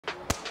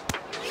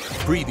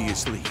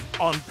Previously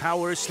on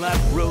Power Slap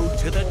Road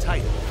to the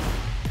title,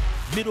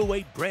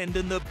 middleweight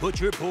Brandon the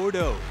Butcher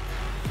Bordeaux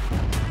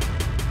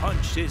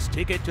punched his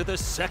ticket to the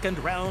second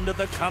round of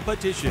the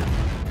competition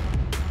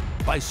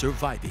by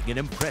surviving an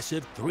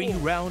impressive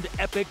 3-round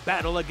epic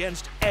battle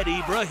against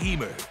Eddie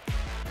Brahimer.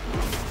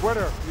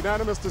 Winner,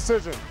 unanimous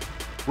decision.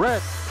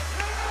 Red.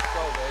 Let's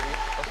go, baby.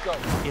 Let's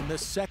go. In the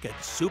second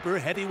super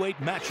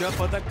heavyweight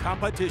matchup of the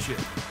competition,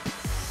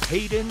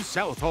 Hayden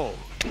Southall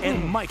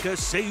and Micah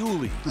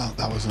Sayuli. No,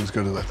 that wasn't as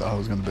good as I thought it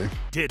was going to be.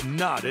 Did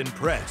not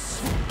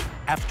impress.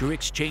 After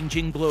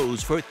exchanging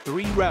blows for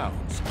 3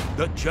 rounds,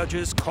 the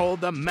judges called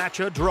the match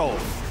a draw.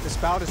 This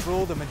bout is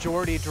ruled a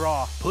majority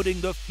draw, putting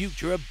the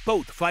future of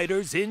both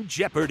fighters in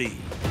jeopardy.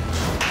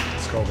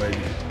 Let's go,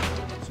 baby.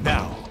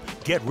 Now,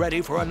 get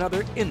ready for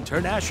another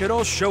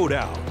international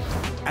showdown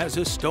as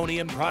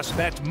Estonian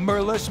prospect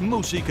Merlis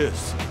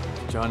Musikas.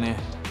 Johnny,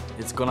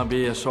 it's gonna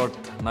be a short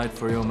night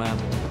for you, man.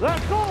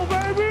 Let's go,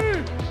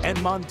 baby! And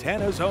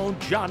Montana's own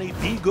Johnny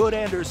B. Good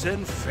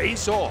Anderson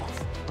face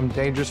off. I'm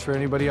dangerous for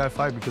anybody I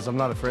fight because I'm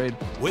not afraid.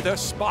 With a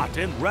spot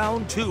in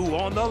round 2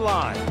 on the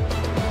line.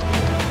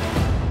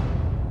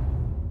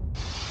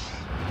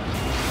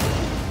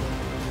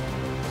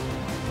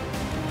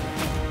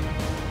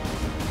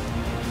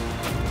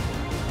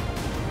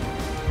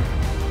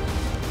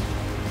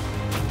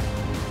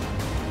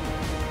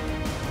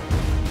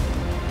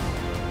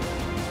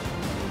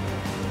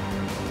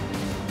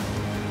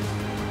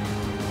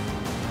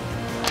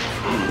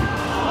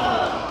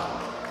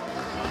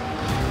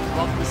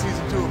 Welcome to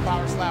Season 2 of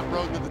Power Slap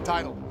Road to the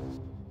title.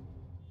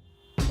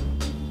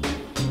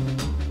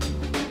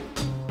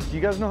 Do you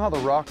guys know how The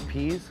Rock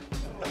pees?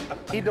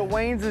 He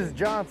Dwayne's is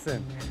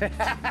Johnson.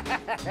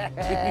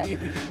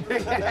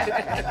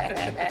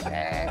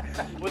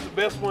 What's the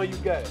best one you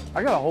got?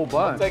 I got a whole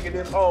bunch. Taking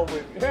this home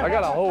with me. I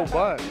got a whole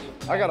bunch.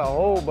 I got a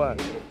whole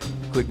bunch.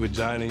 Click with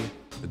Johnny.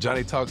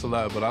 Johnny talks a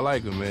lot, but I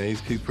like him, man.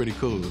 He's pretty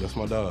cool. That's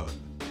my dog.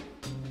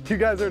 You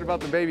guys heard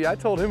about the baby. I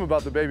told him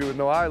about the baby with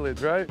no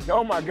eyelids, right?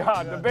 Oh my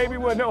God, the baby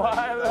with no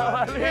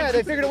eyelids. Yeah,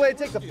 they figured a way to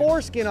take the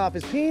foreskin off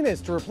his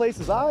penis to replace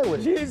his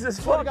eyelids. Jesus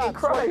Swear to fucking God,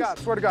 swear to Christ. God,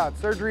 swear to God.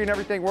 Surgery and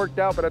everything worked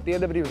out, but at the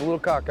end of it, he was a little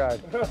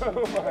cockeyed. Oh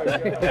my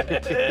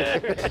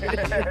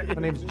God.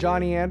 My name's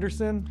Johnny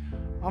Anderson.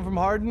 I'm from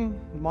Hardin,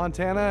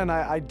 Montana, and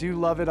I do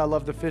love it. I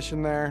love the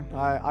fishing there.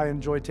 I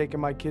enjoy taking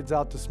my kids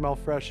out to smell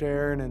fresh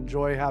air and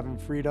enjoy having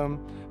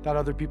freedom that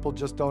other people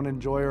just don't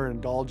enjoy or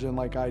indulge in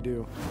like I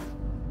do.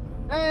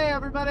 Hey,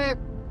 everybody.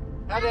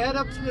 Had to head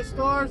up to the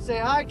store, say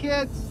hi,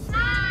 kids.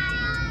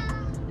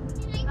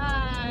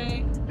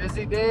 Hi.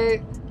 Busy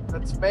day.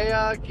 That's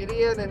Maya,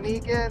 Gideon, and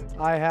Negan.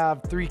 I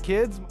have 3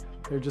 kids.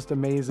 They're just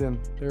amazing.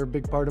 They're a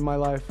big part of my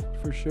life,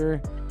 for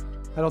sure.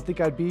 I don't think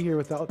I'd be here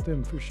without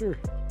them, for sure.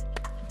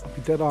 I'll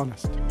be dead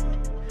honest.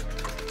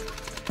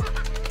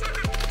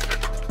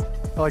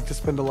 I like to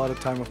spend a lot of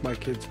time with my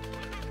kids.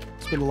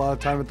 Spend a lot of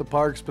time at the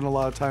park, spend a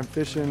lot of time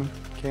fishing,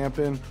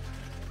 camping.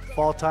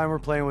 Fall time, we're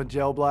playing with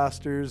gel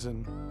blasters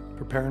and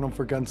preparing them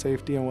for gun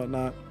safety and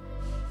whatnot.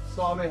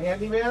 So I'm a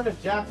handyman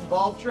at Jack's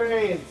Ball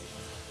Trades.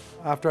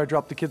 After I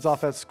drop the kids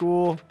off at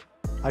school,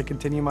 I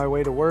continue my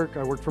way to work.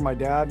 I work for my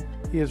dad.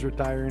 He is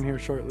retiring here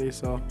shortly,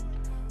 so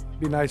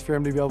it'd be nice for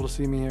him to be able to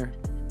see me here.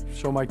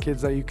 Show my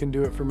kids that you can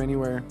do it from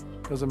anywhere.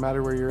 Doesn't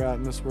matter where you're at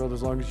in this world,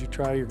 as long as you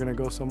try, you're gonna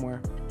go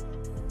somewhere.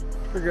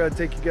 Figured I'd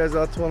take you guys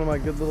out to one of my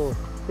good little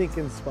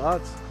thinking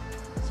spots.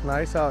 It's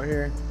nice out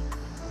here,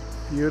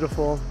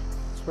 beautiful.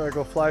 It's where I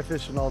go fly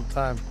fishing all the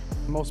time.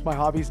 Most of my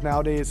hobbies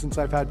nowadays, since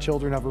I've had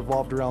children, have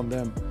revolved around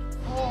them.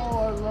 Oh,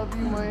 I love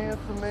you, my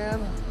handsome man.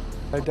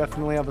 I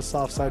definitely have a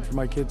soft side for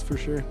my kids, for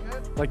sure.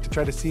 I like to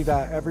try to see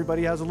that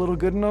everybody has a little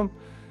good in them,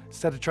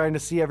 instead of trying to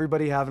see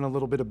everybody having a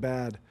little bit of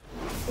bad.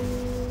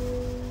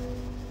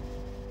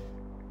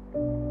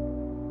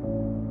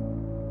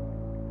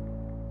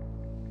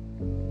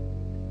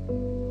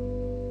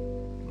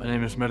 My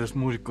name is Merlis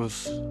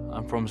Musikas.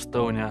 I'm from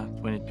Estonia,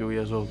 22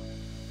 years old.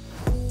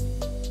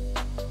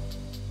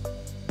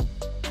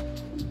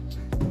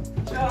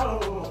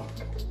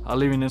 I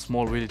live in a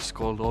small village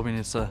called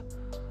Obinitsa.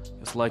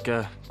 It's like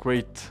a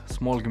great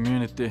small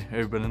community.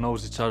 Everybody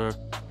knows each other.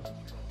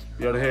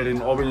 We are here in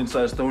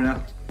Obinitsa,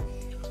 Estonia.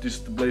 This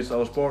is the place I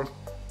was born.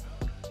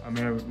 I'm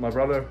here with my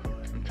brother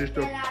and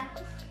sister.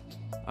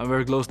 I'm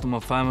very close to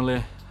my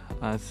family.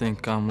 I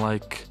think I'm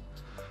like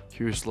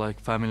huge like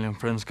family and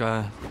friends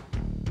guy.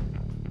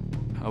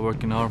 I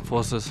work in armed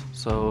forces,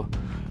 so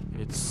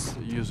it's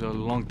usually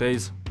long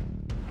days.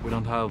 We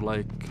don't have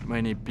like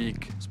many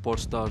big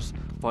sports stars,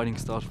 fighting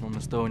stars from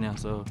Estonia,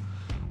 so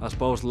I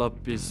suppose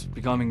LAP is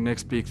becoming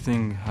next big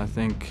thing. I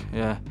think,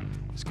 yeah,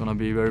 it's gonna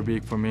be very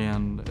big for me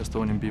and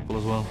Estonian people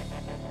as well.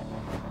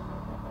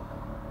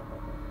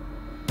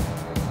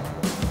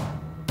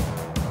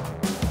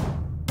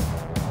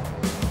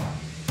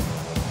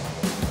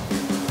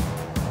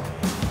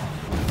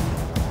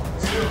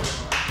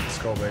 Let's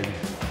go, baby.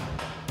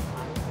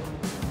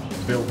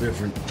 Built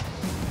different.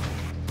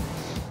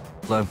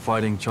 I'm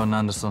fighting John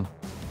Anderson.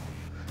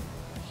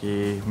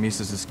 He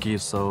misses his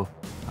skis, so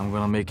I'm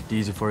gonna make it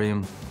easy for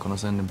him. Gonna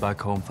send him back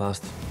home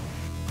fast.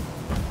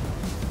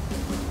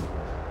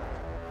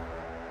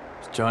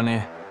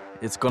 Johnny,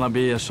 it's gonna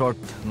be a short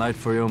night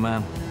for you,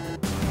 man.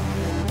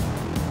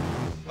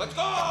 Let's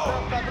go!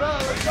 Let's go!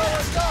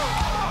 Let's go!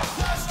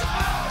 Let's go!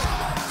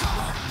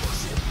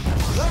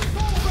 Let's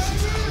go,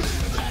 baby!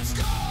 Let's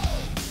go!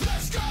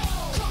 Let's go!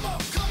 Come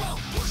on,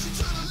 push it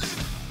to the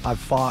limit. I've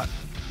fought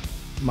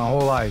my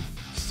whole life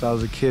since I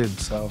was a kid,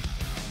 so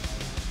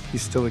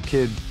he's still a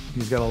kid.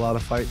 He's got a lot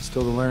of fight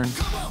still to learn.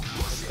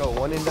 Let's go,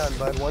 one and done,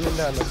 bud, one and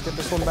done. Let's get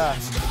this one back.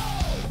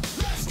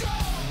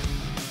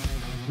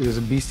 He's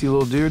a beastie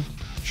little dude.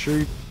 Sure,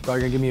 he's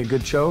probably gonna give me a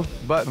good show,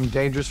 but I'm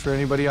dangerous for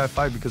anybody I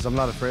fight because I'm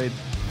not afraid.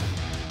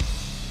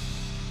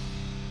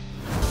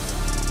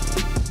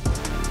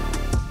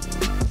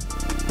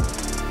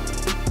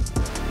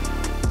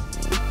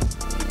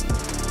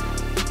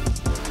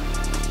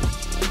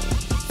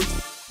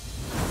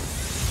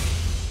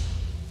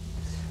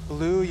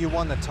 Blue, you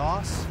won the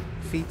toss.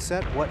 Feet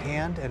set, what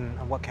hand and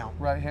what count?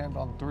 Right hand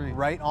on 3.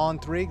 Right on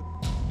 3.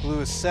 Blue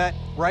is set,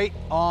 right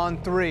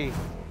on 3.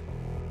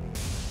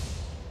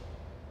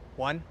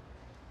 1,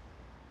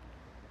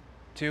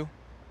 2.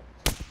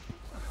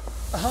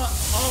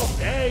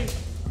 Okay.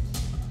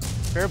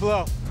 Fair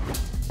blow.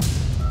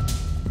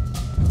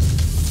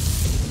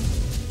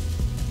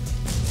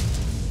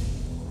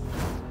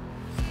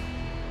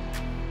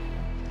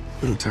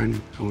 Little Tiny,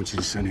 I want you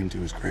to send him to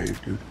his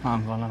grave, dude.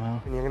 I'm gonna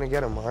now. And you're gonna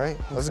get him, all right?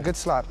 That was a good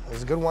slap. That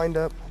was a good wind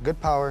up, good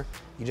power.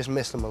 You just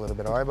missed him a little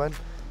bit, all right, bud?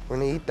 We're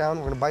gonna eat down,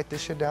 we're gonna bite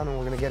this shit down, and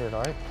we're gonna get it,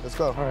 all right? Let's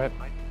go. All right.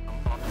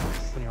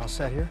 When you're all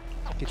set here,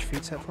 get your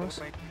feet set for us.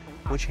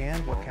 Which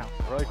hand, what count?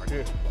 Right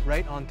here.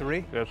 Right on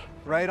 3? Yes.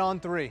 Right on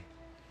 3.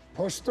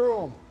 Push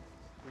through him.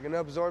 You're gonna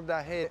absorb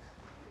that hit.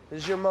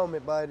 This is your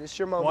moment, bud. It's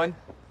your moment. 1,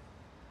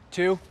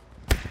 2.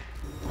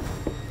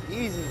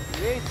 Easy.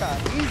 Wait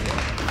that. Easy.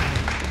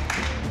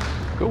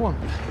 Good one.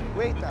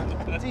 Wait that.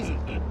 It's easy.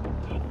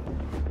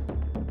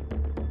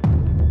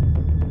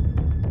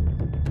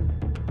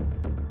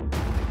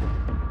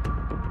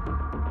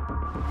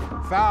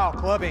 Foul,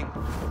 clubbing.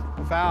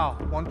 Foul,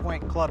 1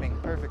 point clubbing.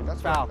 Perfect.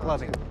 That's Foul, fine.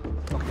 clubbing.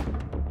 Okay.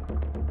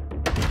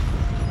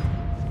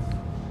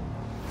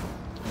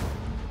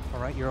 All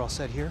right, you're all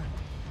set here.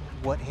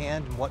 What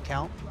hand and what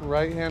count?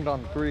 Right hand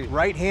on 3.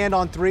 Right hand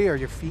on 3, or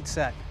your feet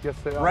set? Yes,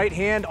 they are. Right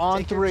hand on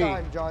Take 3. your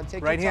time, John.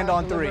 Take Right your hand time.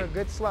 on Deliver 3. a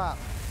good slap.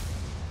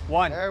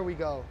 1, There we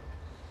go.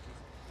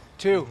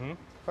 2.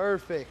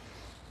 Perfect.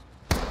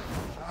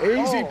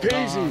 Easy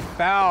peasy.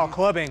 Foul,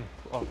 clubbing.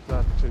 Oh,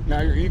 that too.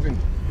 Now you're even.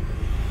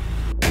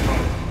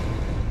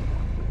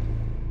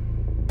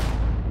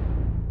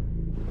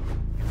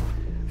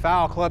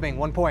 Foul, clubbing,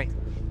 1 point.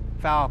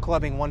 Foul,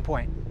 clubbing, 1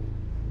 point.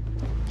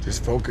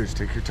 Just focus,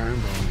 take your time,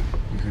 bro.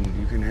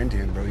 You can end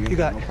him, bro. You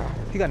got no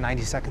problem.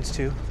 90 seconds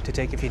too to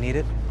take if you need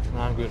it.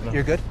 No, I'm good now.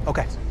 You're good?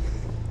 Okay.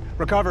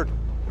 Recovered.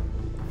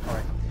 All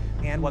right.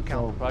 And what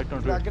count? Right on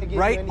He's not 3. gonna give you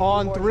Right anything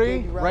on more than 3. he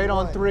gave you round Right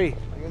on 1. 3. You're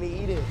gonna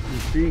eat it. Your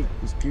feet,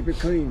 just keep it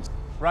clean.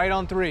 Right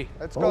on 3.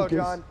 Let's go, Focus.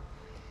 John.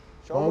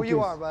 Show him who you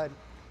Focus. are, bud.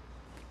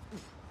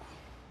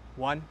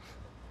 1,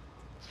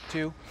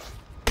 2.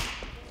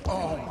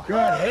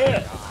 Good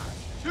hit.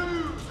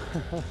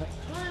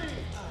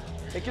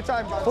 Take your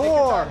time, John. Take your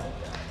 4, time.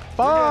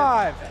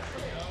 5,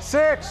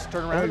 6.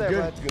 Turn around. Over there,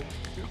 Good.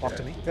 bud. Off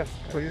to me. Yeah.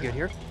 Good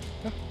here.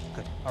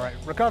 Good. All right.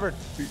 Recovered.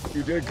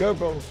 You did good,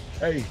 bro.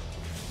 Hey,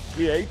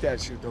 he ate that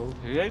shit, though.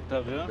 He ate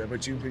that, yeah? Yeah,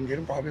 but you can get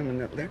him probably in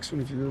that next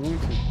one if you really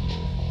want to.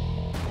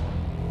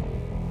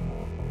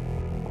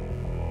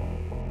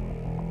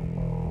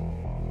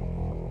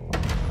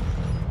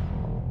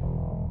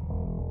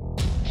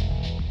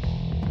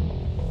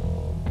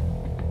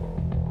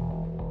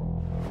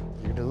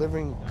 You're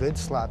delivering good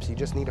slaps. You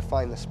just need to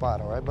find the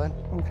spot, all right, bud?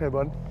 Okay,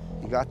 bud.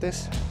 You got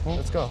this?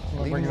 Let's go.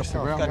 I'll Lead bring him it up to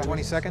yourself. ground. Got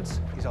 20 seconds.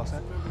 He's all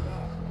set.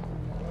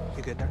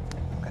 You good there?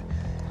 Okay.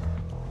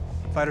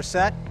 Fighter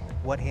set.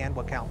 What hand,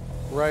 what count?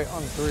 Right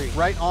on 3.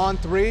 Right on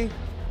 3.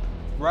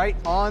 Right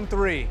on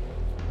 3.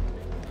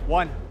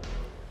 1,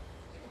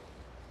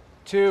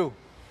 2.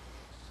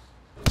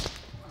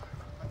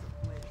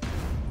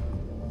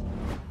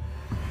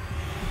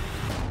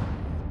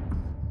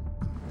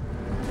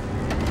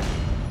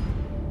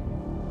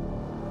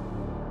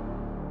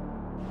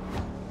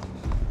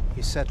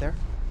 You set there?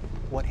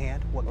 What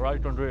hand? What?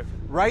 Right on 3.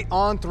 Right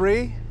on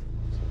 3.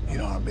 You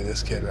don't want to be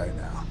this kid right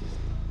now.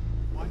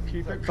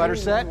 Fighter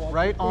set.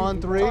 Right on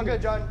 3. It's all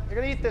good, John.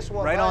 You're gonna eat this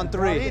one. Right bud. on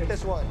 3. John, eat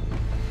this one.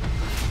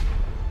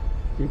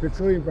 Keep it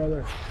clean,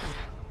 brother.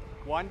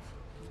 1,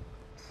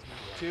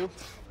 2.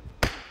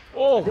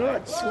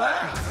 Good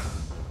slap.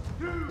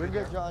 You're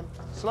good, John.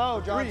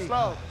 Slow, John. 3.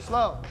 Slow.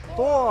 Slow.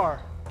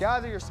 4,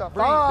 Gather yourself.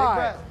 Breathe. 5. Big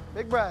breath.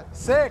 Big breath.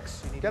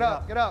 6. Get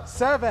up. Get up.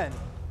 7.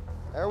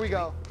 There we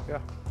go.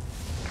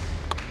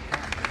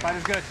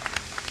 Fighter's good.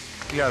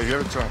 You gotta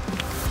give it to him.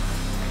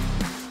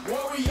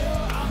 Warrior,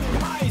 I'm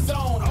in my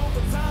zone.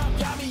 Overtime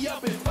got me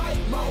up in fight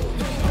mode.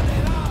 They know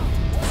that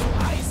I'm so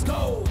ice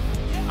cold.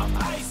 I'm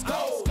ice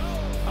cold.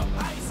 I'm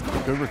ice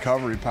cold. Good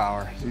recovery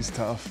power. He's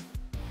tough.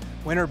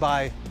 Winner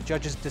by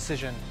judges'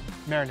 decision,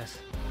 Marinus.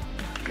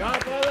 Good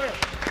job, brother.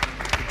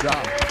 Good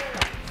job.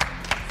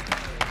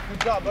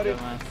 Good job, buddy. You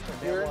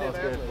earned it,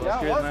 man.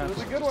 Yeah, it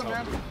was a good one,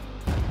 man.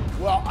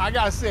 Well, I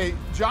gotta say,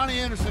 Johnny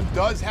Anderson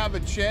does have a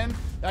chin.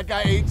 That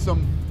guy ate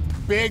some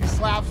big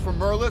slaps from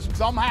Merlis.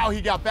 Somehow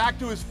he got back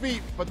to his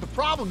feet, but the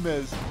problem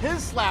is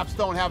his slaps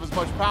don't have as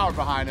much power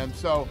behind him.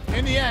 So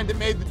in the end, it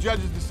made the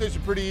judge's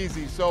decision pretty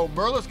easy. So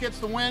Merlis gets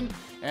the win,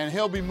 and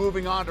he'll be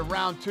moving on to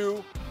round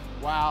 2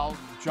 while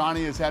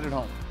Johnny is headed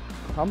home.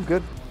 I'm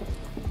good.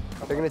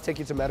 They're gonna take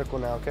you to medical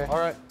now, okay? All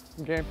right,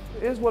 game.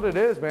 It is what it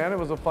is, man. It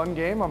was a fun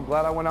game. I'm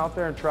glad I went out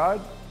there and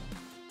tried.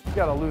 You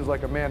gotta lose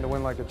like a man to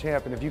win like a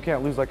champ, and if you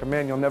can't lose like a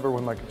man, you'll never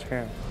win like a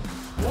champ.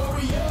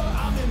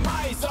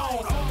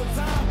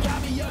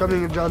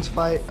 Coming in John's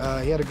fight,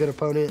 he had a good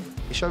opponent.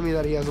 He showed me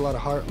that he has a lot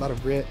of heart, a lot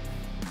of grit.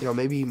 You know,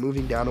 maybe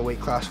moving down a weight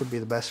class would be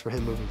the best for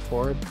him moving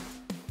forward.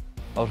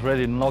 I was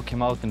ready to knock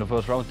him out in the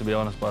first round, to be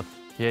honest, but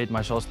he ate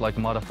my shots like a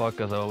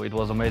motherfucker, so it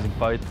was an amazing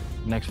fight.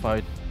 Next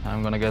fight,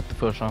 I'm gonna get the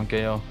first round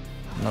KO.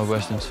 No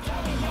questions.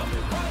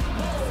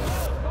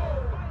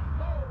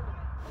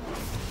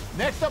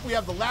 Next up, we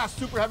have the last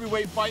super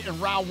heavyweight fight in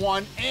round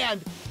 1,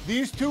 and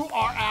these two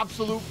are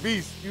absolute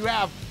beasts. You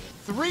have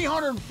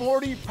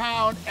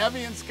 340-pound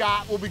Evian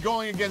Scott will be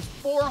going against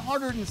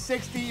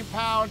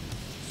 416-pound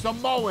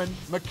Samoan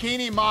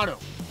Makini Manu.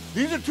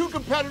 These are two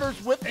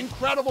competitors with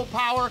incredible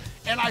power,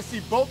 and I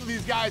see both of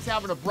these guys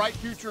having a bright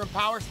future in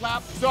Power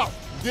Slap. So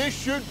this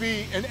should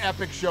be an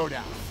epic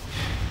showdown.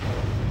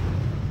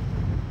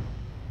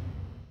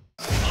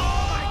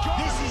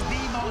 This is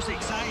the most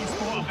exciting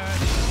sport on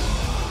earth.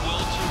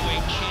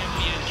 Welterweight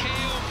champion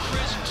KO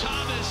Chris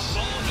Thomas.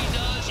 All he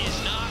does is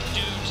knock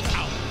dudes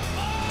out.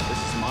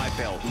 This is my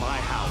belt, my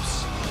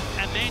house.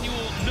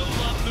 Emmanuel No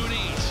Love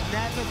Muniz.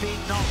 Never been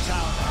knocked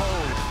out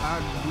cold.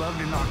 I'd love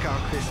to knock out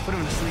Chris, put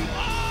him to sleep.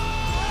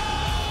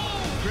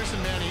 Chris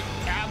and Manny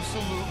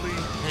absolutely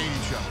hate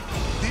each other.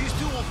 These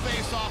two will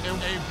face off in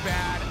a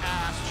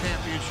badass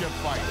championship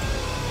fight.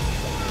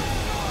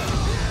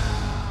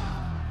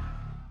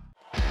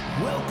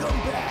 Welcome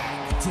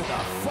back to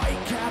the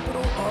fight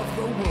capital of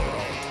the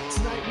world.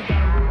 Tonight we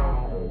got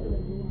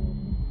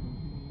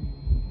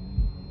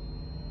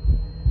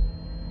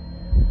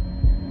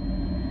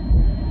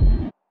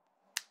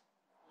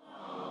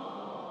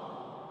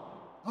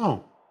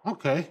Oh,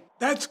 okay.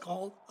 That's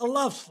called a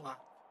love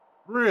slap.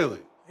 Really?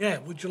 Yeah,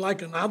 would you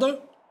like another?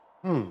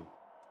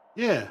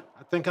 Yeah,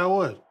 I think I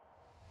would.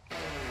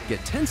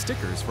 Get 10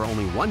 stickers for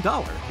only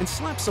 $1 and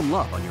slap some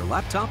love on your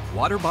laptop,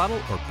 water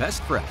bottle, or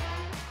best friend.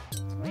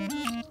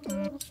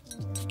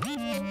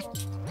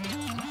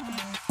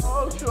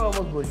 Oh, shit,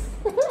 almost bleak.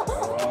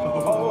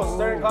 Oh,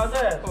 staring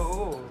contest.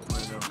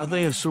 I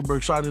think it's super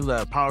exciting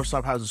that Power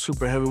Slap has a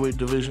super heavyweight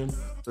division.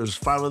 There's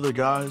 5 other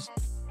guys.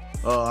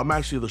 I'm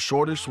actually the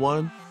shortest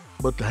one,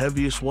 but the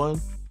heaviest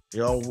one. You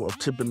know, I'm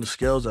tipping the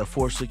scales at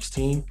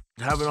 416.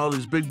 Having all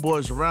these big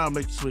boys around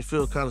makes me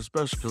feel kind of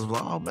special because I'm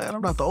like, oh man,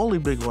 I'm not the only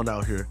big one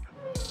out here.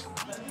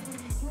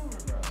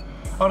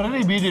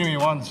 Already beating me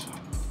once.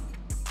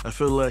 I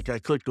feel like I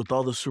clicked with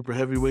all the super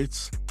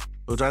heavyweights,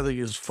 which I think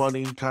is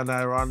funny, kind of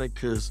ironic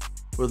because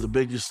we're the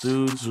biggest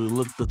dudes who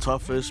look the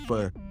toughest,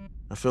 but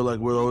I feel like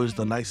we're always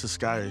the nicest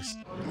guys.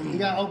 You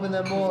gotta open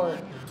them more.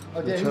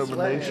 Okay,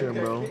 Determination,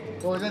 bro.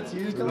 Oh, is that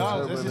tears coming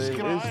out?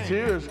 It's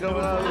tears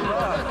coming out of his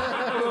eyes.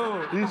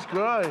 He's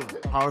crying.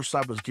 Power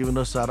Slap has given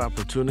us that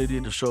opportunity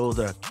to show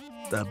that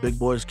big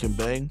boys can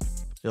bang.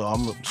 You know,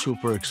 I'm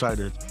super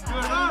excited.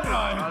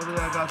 I think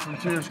I got some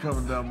tears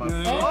coming down my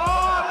face.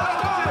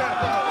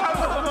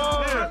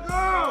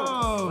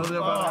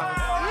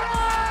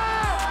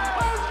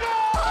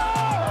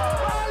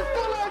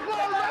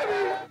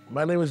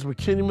 My name is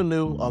McKinney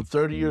Manu. I'm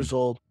 30 years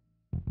old.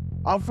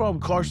 I'm from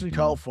Carson,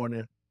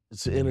 California.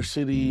 It's an inner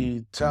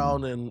city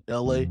town in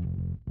LA.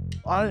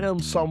 I am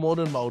Samoan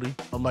and Maori.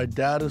 My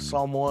dad is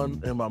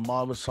Samoan and my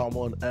mom is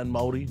Samoan and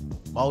Maori.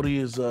 Maori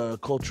is a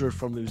culture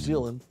from New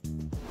Zealand.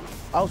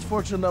 I was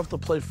fortunate enough to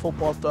play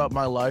football throughout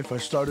my life. I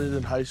started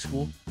in high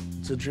school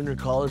to junior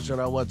college, and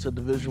I went to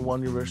Division I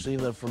university.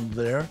 And then from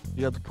there,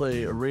 you got to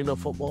play arena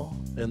football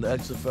in the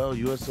XFL,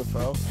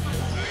 USFL.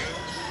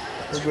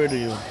 What grade are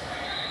you in?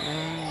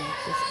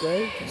 Sixth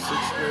grade.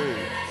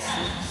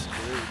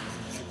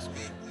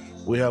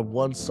 We have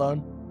one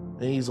son,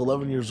 and he's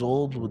 11 years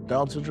old with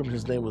Down syndrome.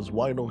 His name is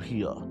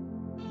Wainohia.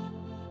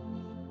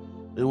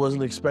 It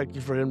wasn't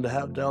expected for him to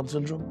have Down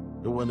syndrome,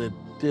 but when it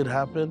did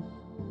happen,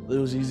 it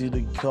was easy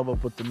to come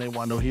up with the name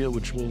Wainohia,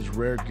 which means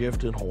rare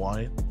gift in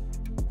Hawaiian.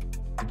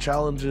 The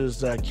challenges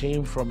that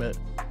came from it,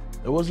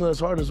 it wasn't as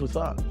hard as we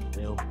thought.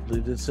 You know, they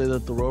did say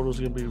that the road was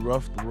gonna be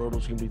rough, the road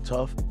was gonna be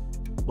tough,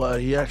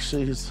 but he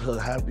actually is the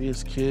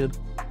happiest kid,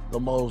 the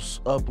most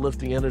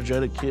uplifting,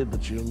 energetic kid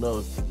that you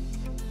know.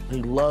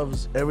 He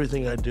loves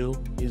everything I do.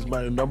 He's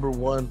my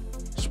 #1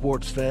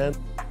 sports fan.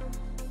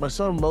 My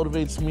son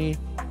motivates me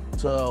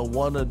to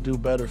want to do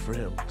better for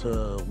him,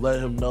 to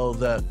let him know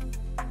that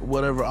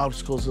whatever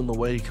obstacles in the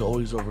way, he can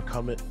always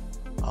overcome it.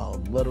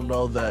 Let him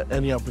know that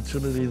any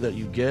opportunity that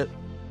you get,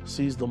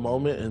 seize the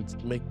moment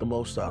and make the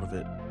most out of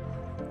it.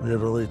 We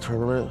had a late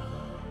tournament.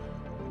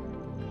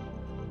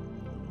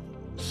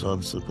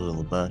 Son sleeping in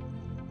the back.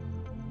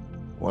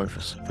 Wife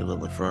is sleeping in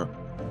the front.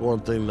 One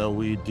thing that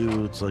we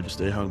do, it's like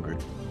stay hungry.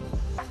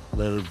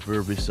 Let it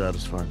never be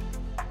satisfied.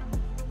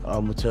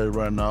 I'm gonna tell you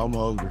right now, I'm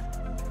hungry.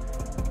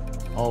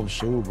 I'm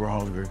super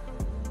hungry.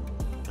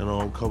 You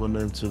know, I'm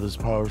coming into this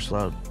power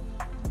slap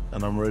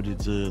and I'm ready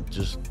to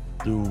just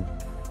do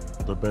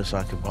the best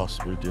I can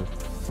possibly do.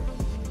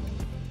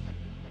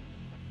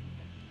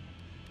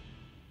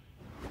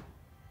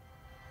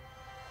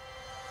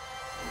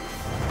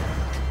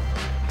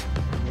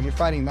 When you're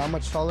fighting that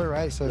much taller,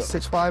 right? So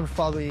 6'5",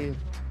 probably a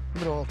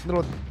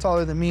little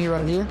taller than me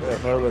right here,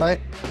 right?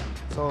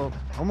 So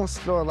almost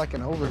throw it like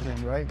an over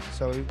thing, right?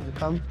 So you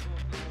come,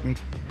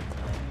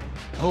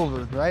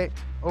 over, right?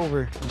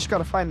 Over. You just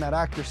gotta find that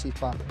accuracy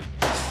spot.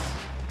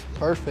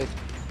 Perfect.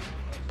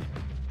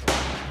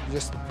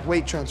 Just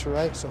weight transfer,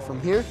 right? So from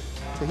here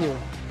to here,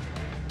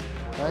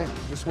 right?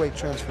 Just weight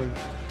transfer.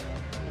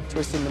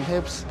 Twisting them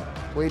hips,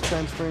 weight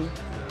transferring,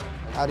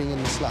 adding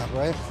in the slap,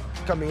 right?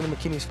 Coming into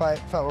McKinney's fight,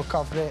 felt real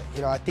confident.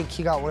 You know, I think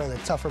he got one of the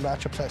tougher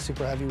matchups at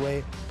super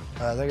heavyweight.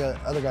 The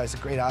other guy's a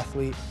great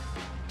athlete.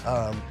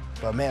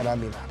 But man, I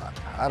mean,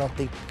 I don't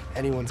think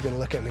anyone's gonna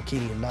look at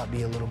McKinney and not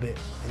be a little bit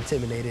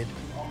intimidated.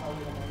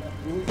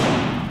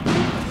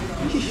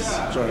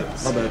 Sorry,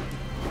 my bad.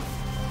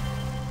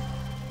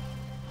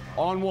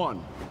 On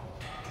one.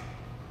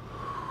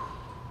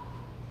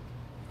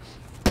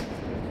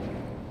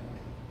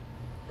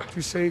 What'd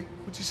you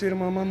say to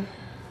my mama?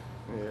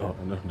 Yeah. Oh,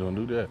 no, don't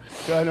do that.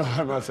 I know,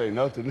 I'm not saying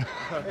nothing.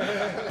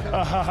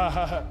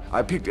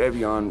 I picked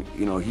Evian,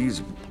 you know,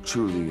 he's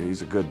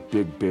a good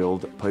big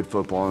build, played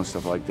football and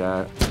stuff like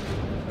that.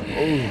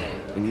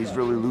 And he's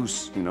really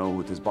loose, you know,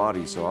 with his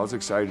body, so I was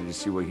excited to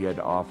see what he had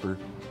to offer.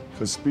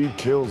 Because speed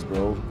kills,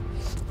 bro.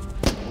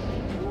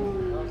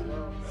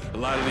 A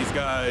lot of these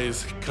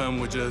guys come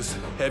with just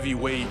heavy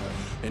weight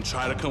and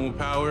try to come with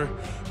power,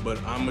 but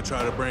I'm gonna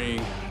try to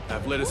bring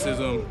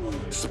athleticism,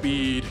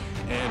 speed,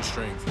 and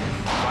strength.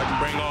 If I can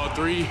bring all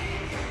three,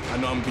 I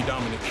know I'm gonna be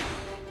dominant.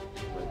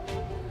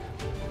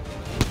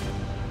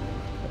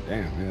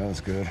 Damn, yeah, that was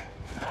good.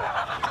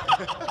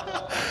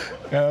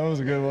 Yeah, that was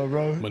a good one,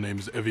 bro. My name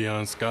is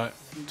Evian Scott,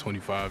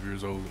 25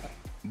 years old.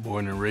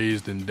 Born and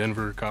raised in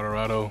Denver,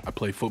 Colorado. I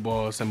play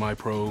football,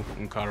 semi-pro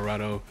in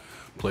Colorado.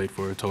 Played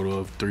for a total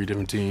of 3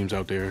 different teams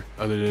out there.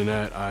 Other than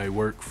that, I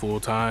work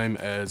full-time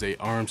as an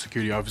armed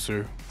security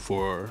officer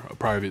for a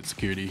private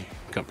security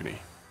company.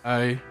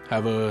 I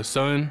have a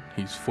son,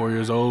 he's 4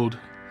 years old.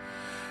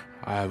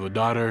 I have a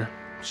daughter,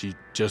 she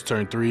just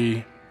turned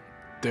 3.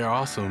 They're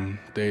awesome.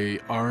 They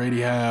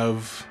already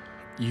have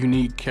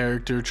unique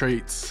character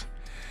traits.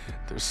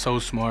 They're so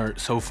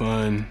smart, so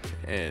fun,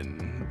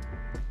 and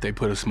they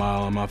put a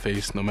smile on my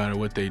face no matter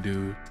what they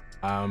do.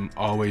 I'm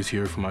always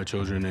here for my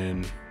children,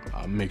 and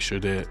I make sure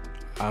that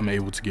I'm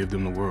able to give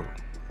them the world.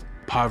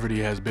 Poverty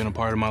has been a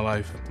part of my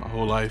life, my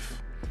whole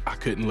life. I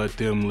couldn't let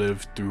them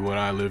live through what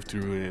I lived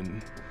through,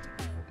 and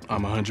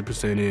I'm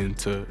 100%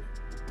 into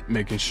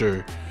making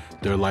sure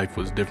their life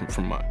was different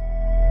from mine.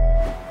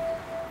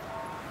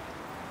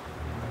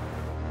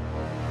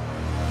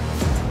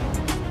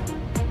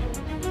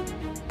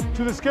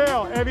 To the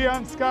scale,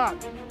 Evian Scott.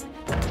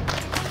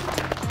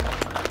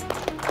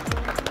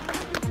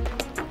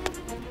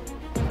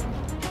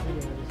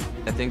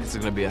 I think it's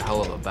gonna be a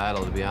hell of a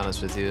battle, to be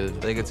honest with you. I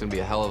think it's gonna be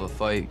a hell of a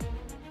fight.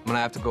 I'm gonna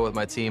have to go with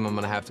my team. I'm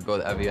gonna have to go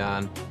with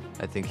Evian.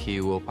 I think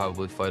he will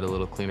probably fight a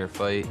little cleaner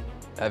fight.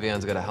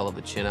 Evian's got a hell of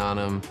a chin on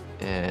him,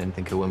 and I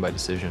think he'll win by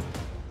decision.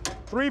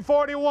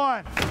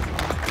 341.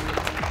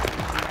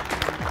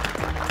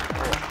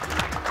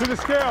 To the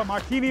scale,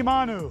 Makini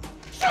Manu.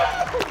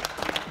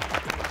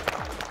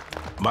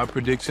 My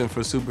prediction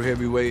for super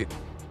heavyweight,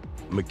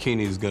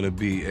 McKinney is gonna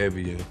beat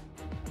Evian.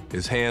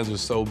 His hands are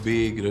so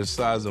big, they're the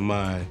size of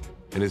mine,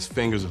 and his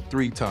fingers are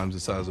 3 times the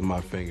size of my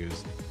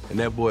fingers. And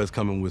that boy is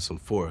coming with some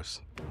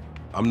force.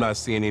 I'm not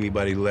seeing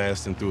anybody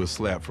lasting through a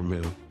slap from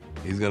him.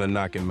 He's gonna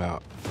knock him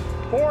out.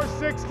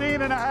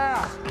 416 and a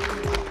half.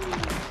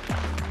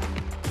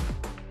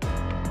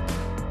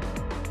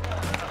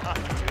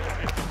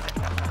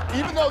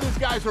 Even though these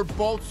guys are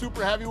both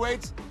super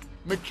heavyweights,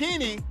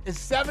 McKinney is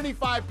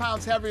 75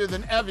 pounds heavier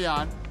than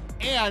Evian,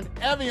 and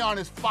Evian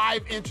is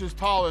 5 inches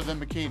taller than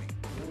McKinney.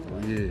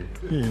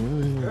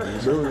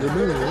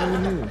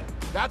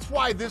 That's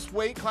why this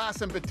weight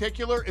class in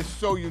particular is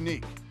so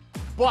unique.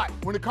 But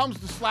when it comes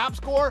to slap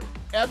score,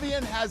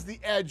 Evian has the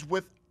edge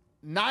with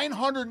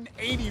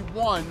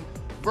 981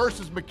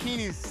 versus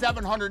McKinney's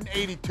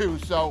 782.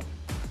 So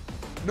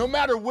no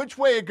matter which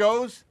way it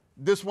goes,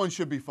 this one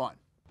should be fun.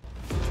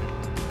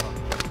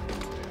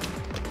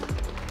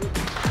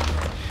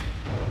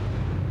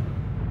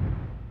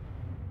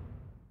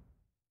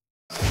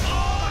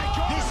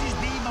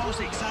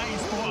 Exciting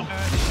sport on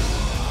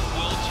earth.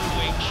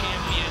 Welterweight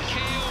champion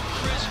KO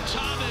Chris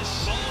Thomas.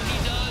 All he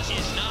does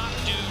is knock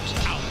dudes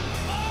out.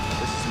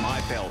 This is my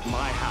belt,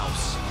 my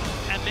house.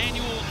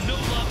 Emmanuel No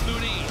Love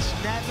Muniz.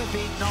 Never never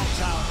been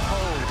knocked out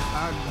cold.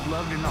 I'd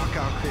love to knock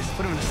out Chris.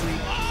 Put him to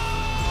sleep.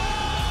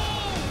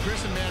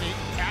 Chris and Manny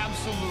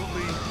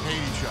absolutely hate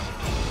each other.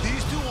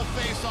 These two will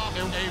face off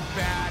in a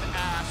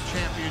badass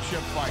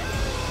championship fight.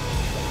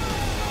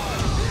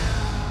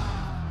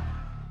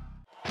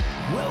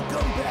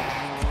 Welcome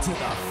back to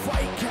the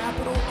fight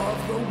capital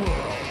of the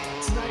world.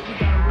 Tonight we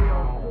got a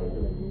real.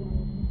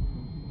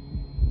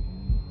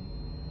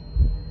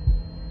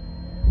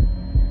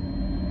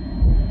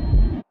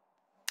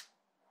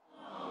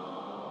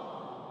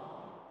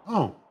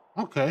 Oh,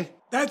 okay.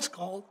 That's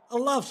called a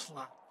love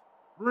slap.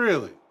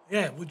 Really?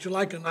 Yeah, would you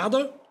like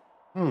another?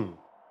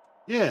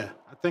 Yeah,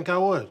 I think I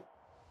would.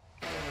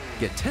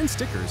 Get 10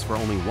 stickers for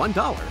only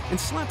 $1 and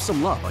slap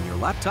some love on your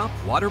laptop,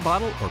 water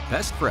bottle, or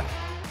best friend.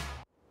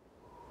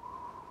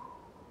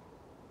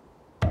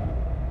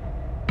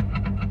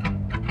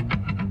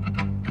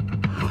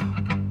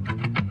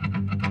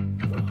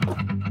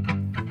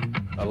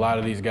 A lot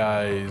of these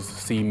guys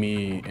see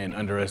me and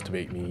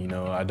underestimate me. You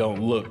know, I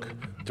don't look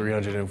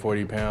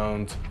 340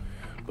 pounds,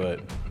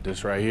 but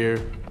this right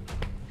here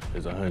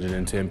is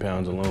 110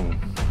 pounds alone.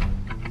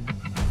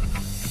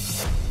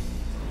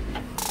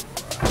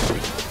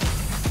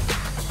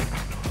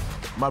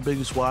 My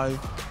biggest why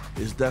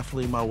is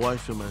definitely my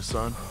wife and my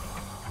son.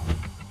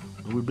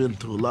 We've been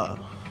through a lot.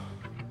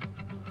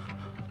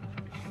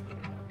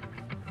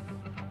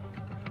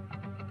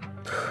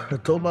 I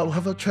told my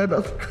wife I tried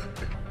not to.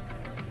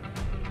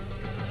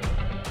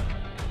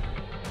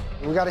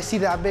 We gotta see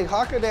that big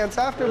haka dance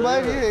after,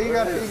 bud. Yeah, you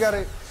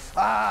gotta.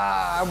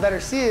 I better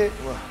see it.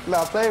 I'm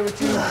not playing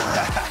with you.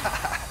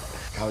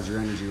 How's your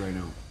energy right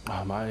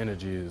now? My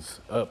energy is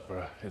up,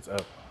 bro. It's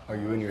up. Are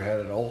you in your head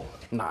at all?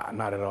 Nah,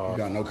 not at all. You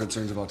got no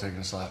concerns about taking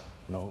a slap?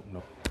 No,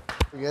 no.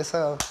 I guess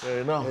so. There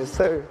you know. Yes,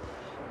 sir.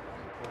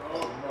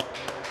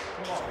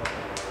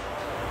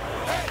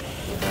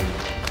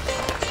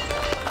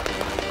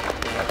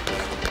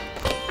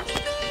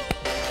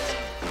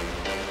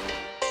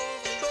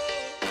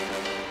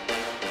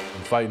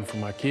 I'm fighting for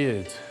my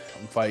kids.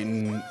 I'm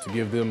fighting to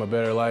give them a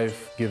better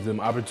life, give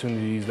them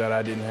opportunities that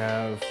I didn't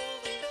have.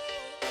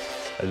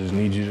 I just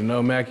need you to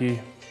know,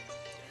 Mackie,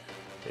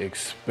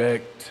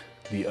 expect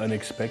the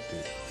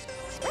unexpected.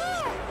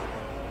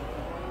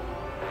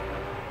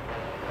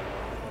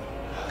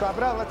 Clap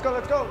it out. Let's go.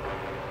 Let's go.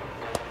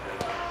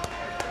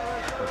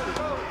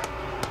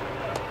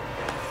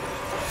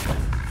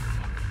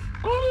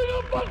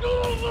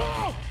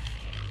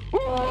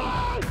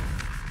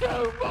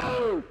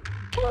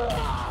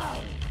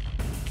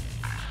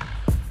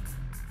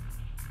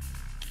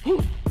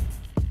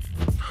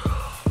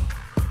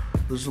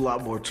 There's a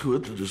lot more to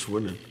it than just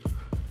winning.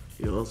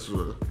 You know, it's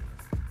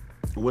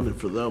winning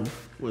for them,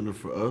 winning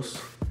for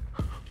us.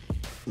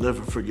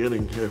 Never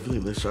forgetting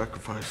everything they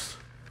sacrificed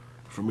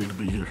for me to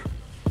be here.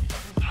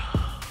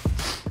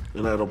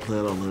 And I don't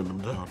plan on letting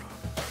them down.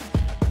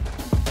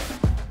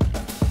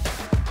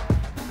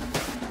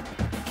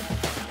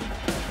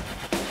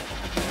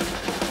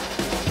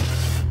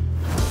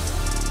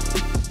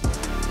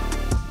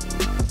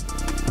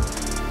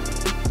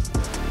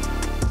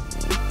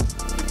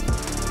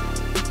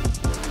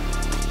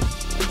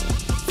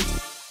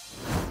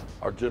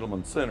 Our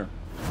gentleman center.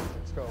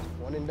 Let's go.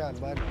 One and done,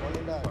 bud. One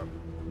and done.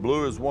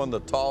 Blue has won the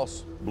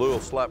toss. Blue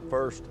will slap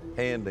first,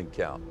 hand and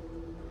count.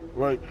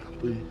 Right,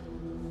 please.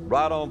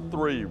 Right on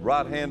three.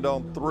 Right hand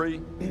on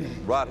three.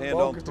 Right hand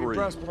on three.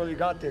 Focus, bro. You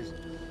got this.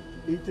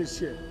 Eat this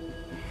shit.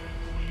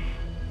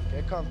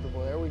 Get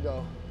comfortable. There we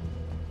go.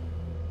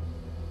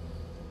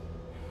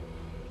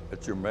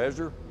 That's your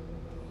measure.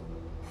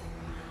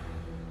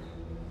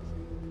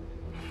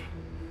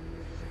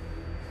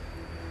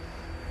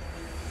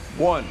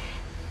 One.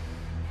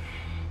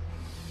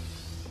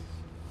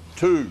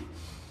 Two.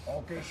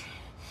 Focus.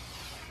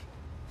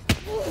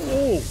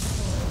 Oh.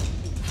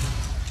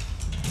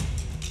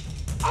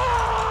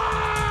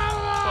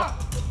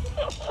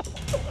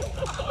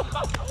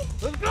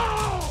 Let's go!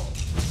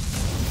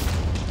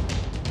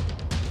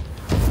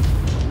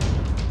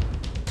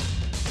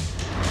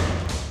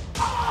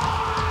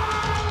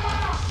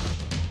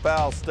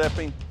 Foul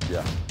stepping.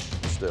 Yeah,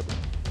 stepping.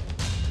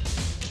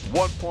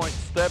 1 point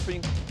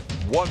stepping.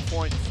 1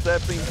 point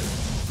stepping.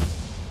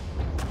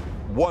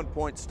 1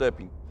 point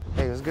stepping.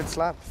 Hey, it was a good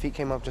slap. Feet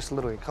came up just a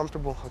little. Get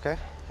comfortable, okay?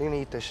 You're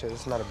gonna eat this shit.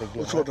 It's not a big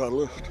deal. Which one do I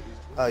lift?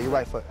 Your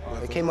right foot.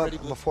 It came up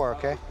before,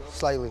 okay?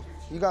 Slightly.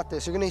 You got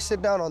this. You're gonna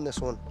sit down on this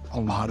one. A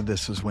lot of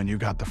this is when you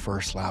got the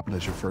first slap and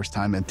it's your first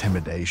time,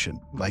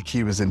 intimidation. Like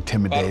he was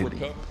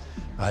intimidating,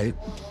 right?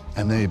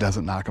 And then he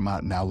doesn't knock him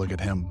out. Now look at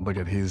him. Look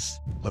at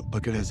his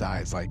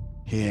eyes. Like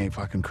he ain't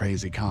fucking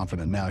crazy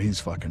confident. Now he's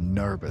fucking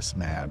nervous,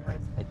 man.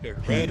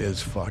 He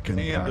is fucking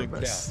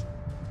nervous.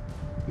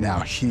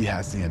 Now he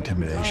has the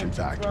intimidation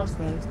factor.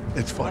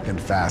 It's fucking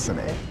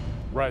fascinating.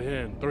 Right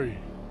hand, three.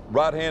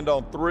 Right hand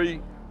on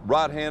three.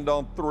 Right hand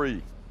on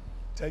three.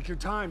 Take your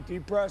time.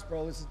 Deep breaths,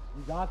 bro. You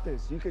got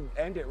this. You can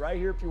end it right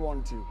here if you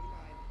wanted to.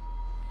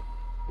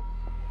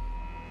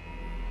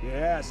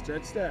 Yeah,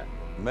 stretch that.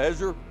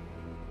 Measure.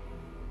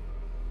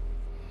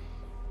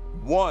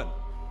 1.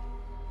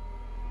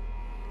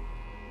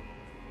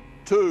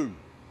 2.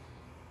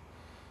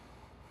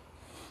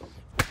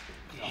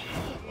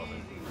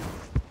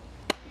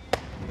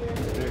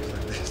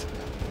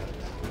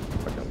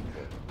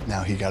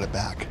 Now he got it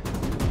back.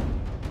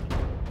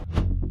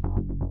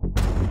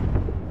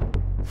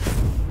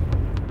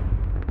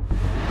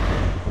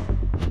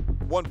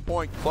 One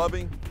point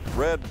clubbing,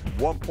 red.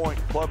 1 point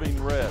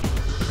clubbing, red.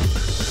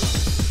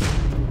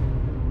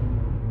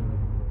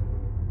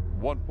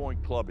 1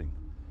 point clubbing.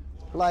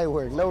 Light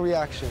work, no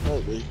reaction.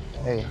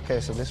 Hey, okay,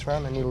 so this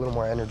round, I need a little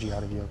more energy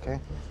out of you, okay?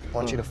 I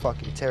want you to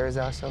fucking tear his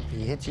ass up. If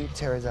he hits you,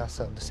 tear his ass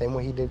up. The same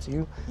way he did to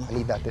you, I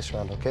need that this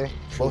round, okay?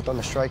 Both on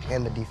the strike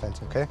and the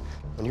defense, okay?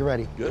 When you're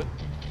ready. Good.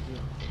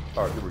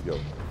 All right, here we go.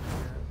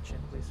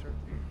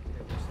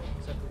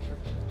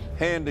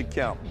 Hand and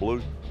count,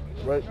 Blue.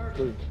 Right,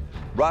 3.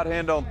 Right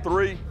hand on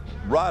 3,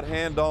 right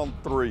hand on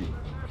 3.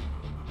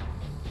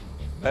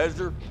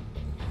 Measure.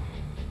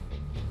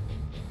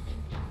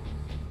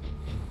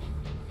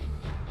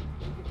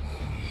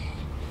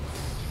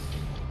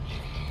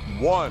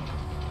 One,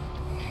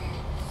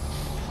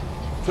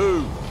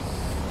 2.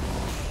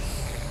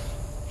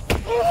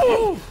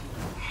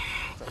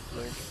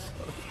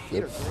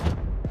 Yep.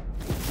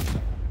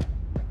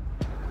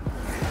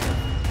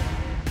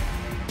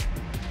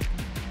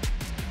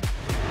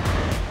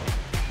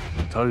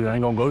 I told you I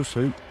ain't gonna go to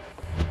sleep.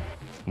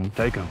 I'm gonna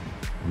take him.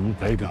 I'm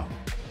gonna take him.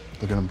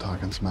 Look at him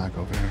talking smack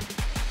over here.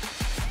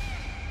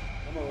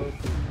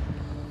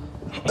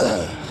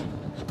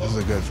 This is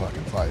a good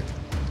fucking fight.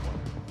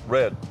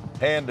 Red,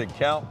 hand and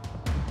count.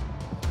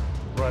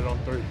 Right on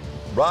 3.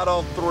 Right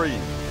on 3.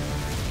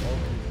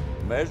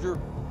 Measure.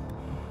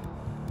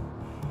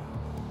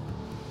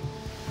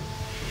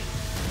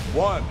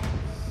 1,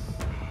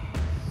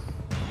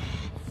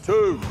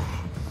 2.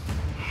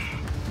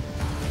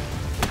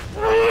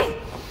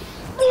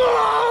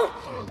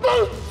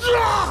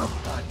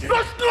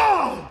 Let's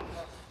go!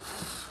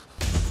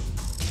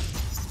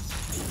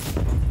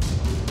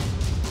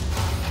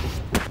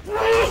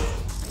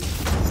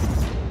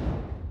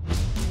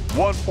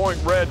 One point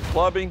red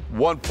clubbing,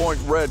 1 point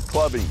red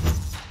clubbing.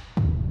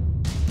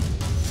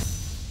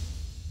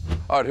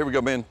 All right, here we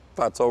go, men.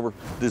 Fight's over.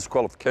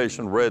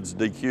 Disqualification, red's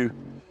DQ.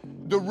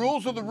 The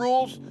rules are the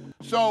rules,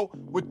 so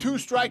with 2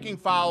 striking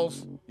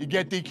fouls, you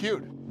get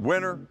DQ'd.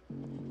 Winner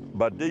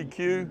by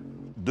DQ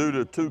due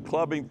to 2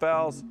 clubbing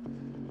fouls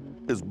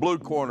is blue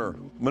corner,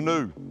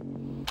 Manu.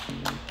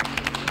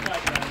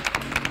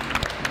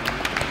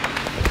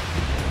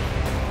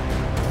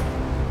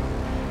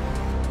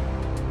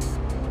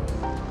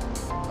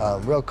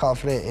 Real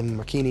confident in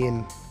McKinney,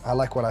 and I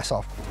like what I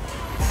saw.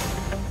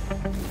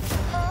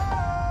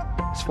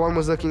 His form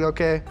was looking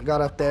okay. He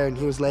got up there, and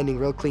he was landing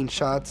real clean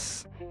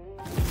shots.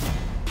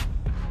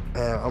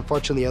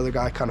 Unfortunately, the other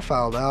guy kind of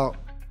fouled out.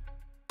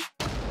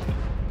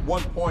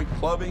 1 point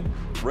clubbing,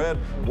 red.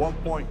 1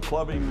 point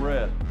clubbing,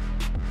 red.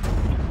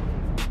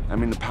 I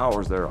mean, the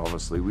power's there,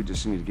 obviously. We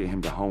just need to get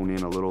him to hone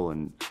in a little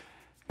and,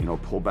 you know,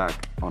 pull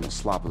back on a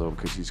slap, though,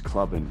 because he's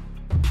clubbing.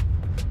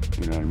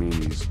 You know what I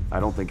mean? I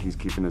don't think he's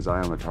keeping his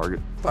eye on the target.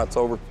 Fight's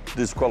over.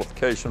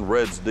 Disqualification,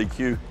 red's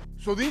DQ.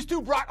 So these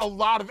two brought a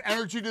lot of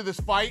energy to this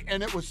fight,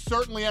 and it was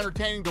certainly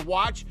entertaining to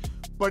watch.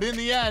 But in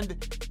the end,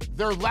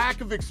 their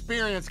lack of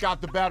experience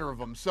got the better of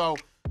them. So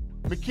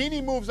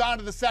McKinney moves on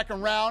to the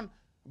second round,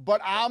 but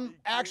I'm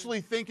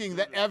actually thinking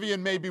that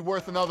Evian may be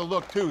worth another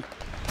look, too.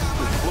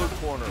 Blue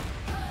corner,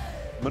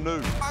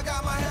 Manu.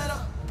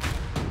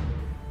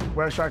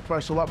 I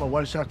sacrificed a lot. My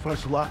wife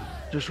sacrificed a lot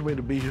just for me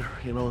to be here,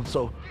 you know. And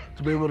so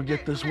to be able to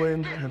get this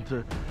win and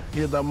to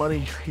get that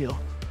money, you know,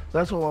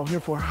 that's what I'm here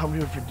for. I'm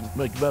here to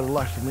make a better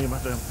life for me and my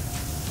family.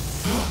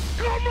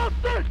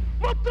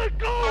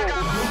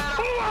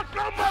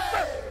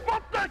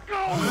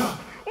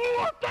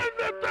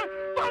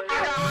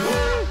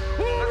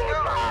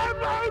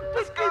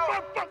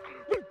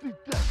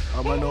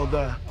 I know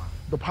that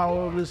the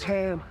power of his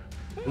hand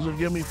is gonna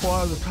get me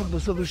far. The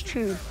toughness of his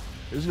chin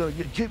is gonna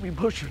keep me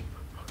pushing.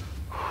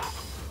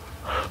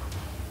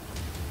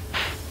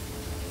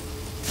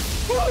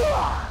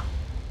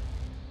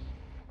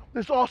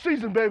 It's all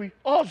season, baby,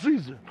 all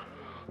season.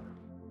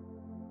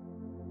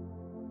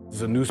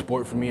 It's a new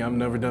sport for me. I've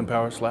never done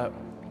power slap.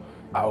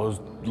 I was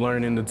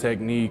learning the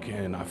technique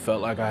and I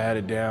felt like I had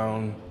it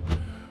down.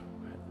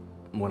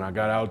 When I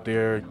got out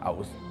there, I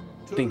was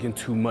thinking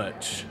too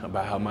much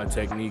about how my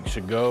technique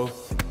should go.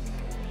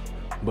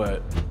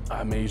 But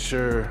I made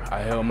sure I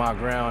held my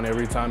ground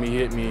every time he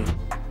hit me.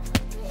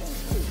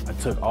 I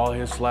took all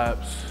his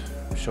slaps,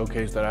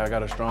 showcased that I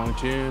got a strong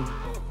chin.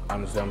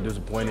 Honestly, I'm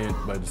disappointed,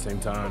 but at the same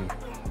time,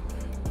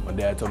 my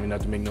dad told me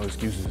not to make no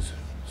excuses,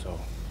 so.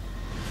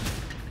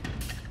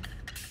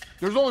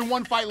 There's only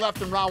one fight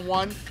left in round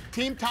one.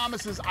 Team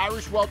Thomas's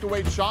Irish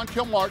welterweight Sean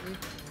Kilmartin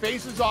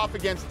faces off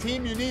against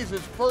Team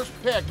Muniz's first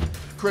pick,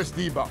 Chris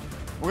Debo.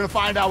 We're gonna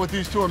find out what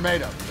these two are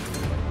made of.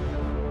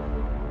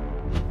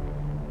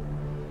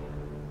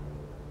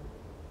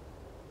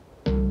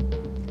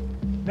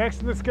 Next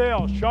to the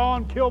scale,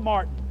 Sean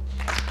Kilmartin.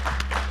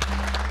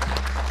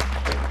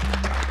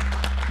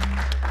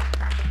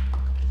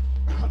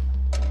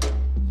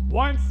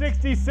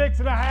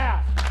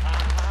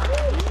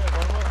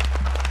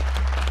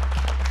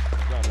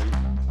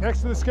 166.5.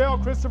 Next to the scale,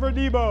 Christopher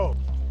Debo.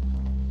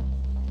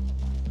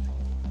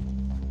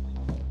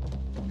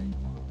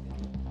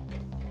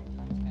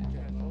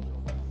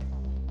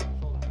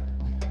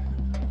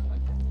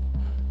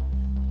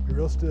 Be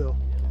real still.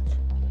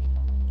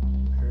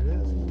 Here it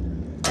is.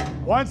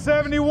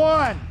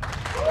 171.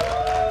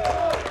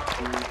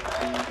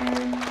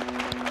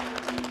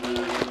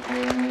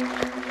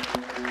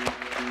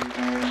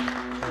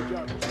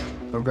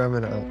 Go grab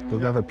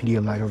a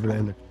Pedialyte over there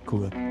in the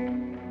cooler.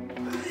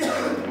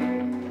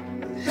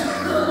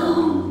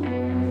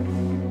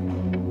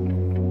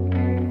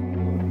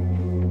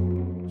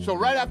 So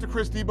right after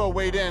Chris Debo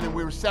weighed in and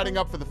we were setting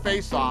up for the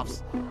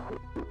face-offs,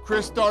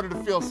 Chris started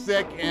to feel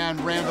sick and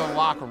ran to the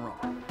locker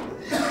room.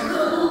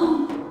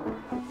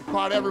 It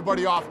caught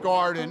everybody off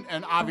guard, and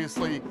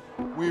obviously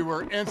we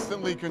were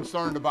instantly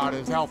concerned about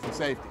his health and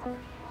safety.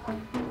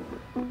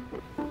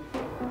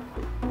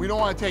 We don't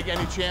want to take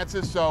any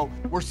chances, so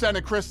we're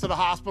sending Chris to the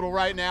hospital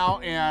right now,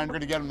 and we're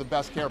going to get him the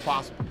best care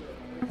possible.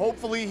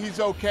 Hopefully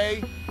he's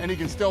okay and he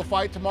can still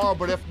fight tomorrow,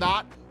 but if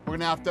not, we're going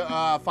to have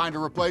to find a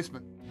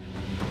replacement.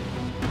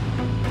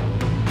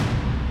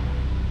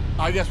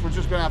 I guess we're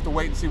just going to have to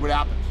wait and see what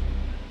happens.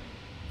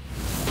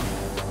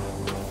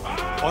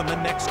 On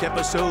the next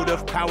episode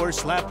of Power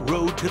Slap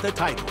Road to the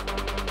Title,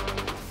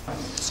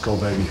 Let's go,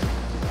 baby.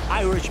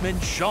 Irishman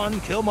Sean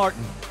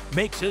Kilmartin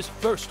makes his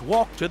first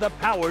walk to the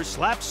Power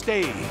Slap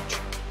stage.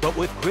 But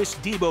with Chris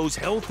Debo's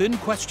health in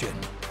question,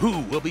 who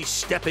will be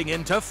stepping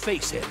in to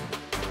face him?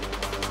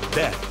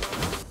 Then,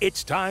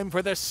 it's time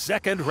for the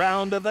second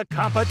round of the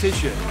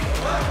competition.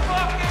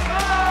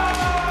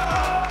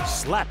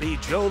 Slappy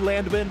Joe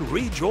Landman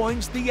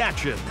rejoins the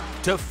action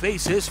to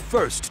face his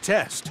first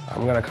test.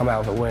 I'm gonna come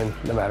out with a win,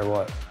 no matter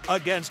what.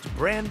 Against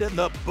Brandon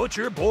the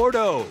Butcher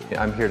Bordeaux.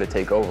 I'm here to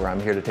take over. I'm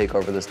here to take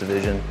over this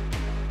division.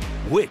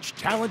 Which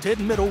talented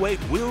middleweight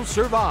will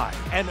survive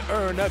and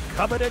earn a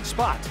coveted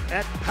spot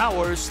at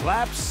Power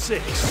Slap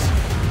 6?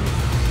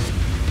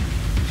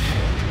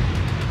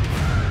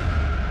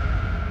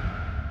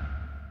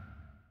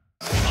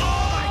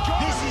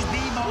 This is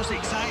the most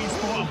exciting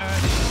sport on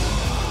earth.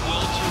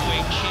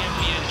 Welterweight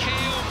champion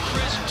KO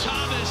Chris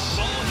Thomas.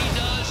 All he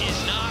does is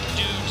knock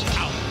dudes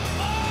out.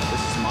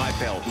 This is my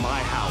belt,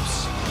 my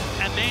house.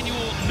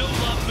 Emmanuel No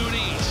Love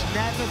Muniz.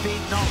 Never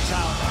been knocked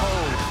out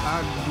cold.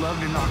 I'd love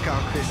to knock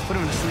out Chris. Put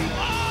him to sleep.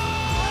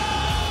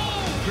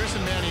 Chris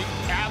and Manny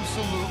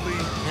absolutely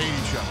hate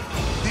each other.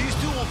 These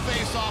two will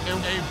face off in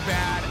a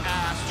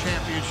badass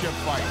championship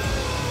fight.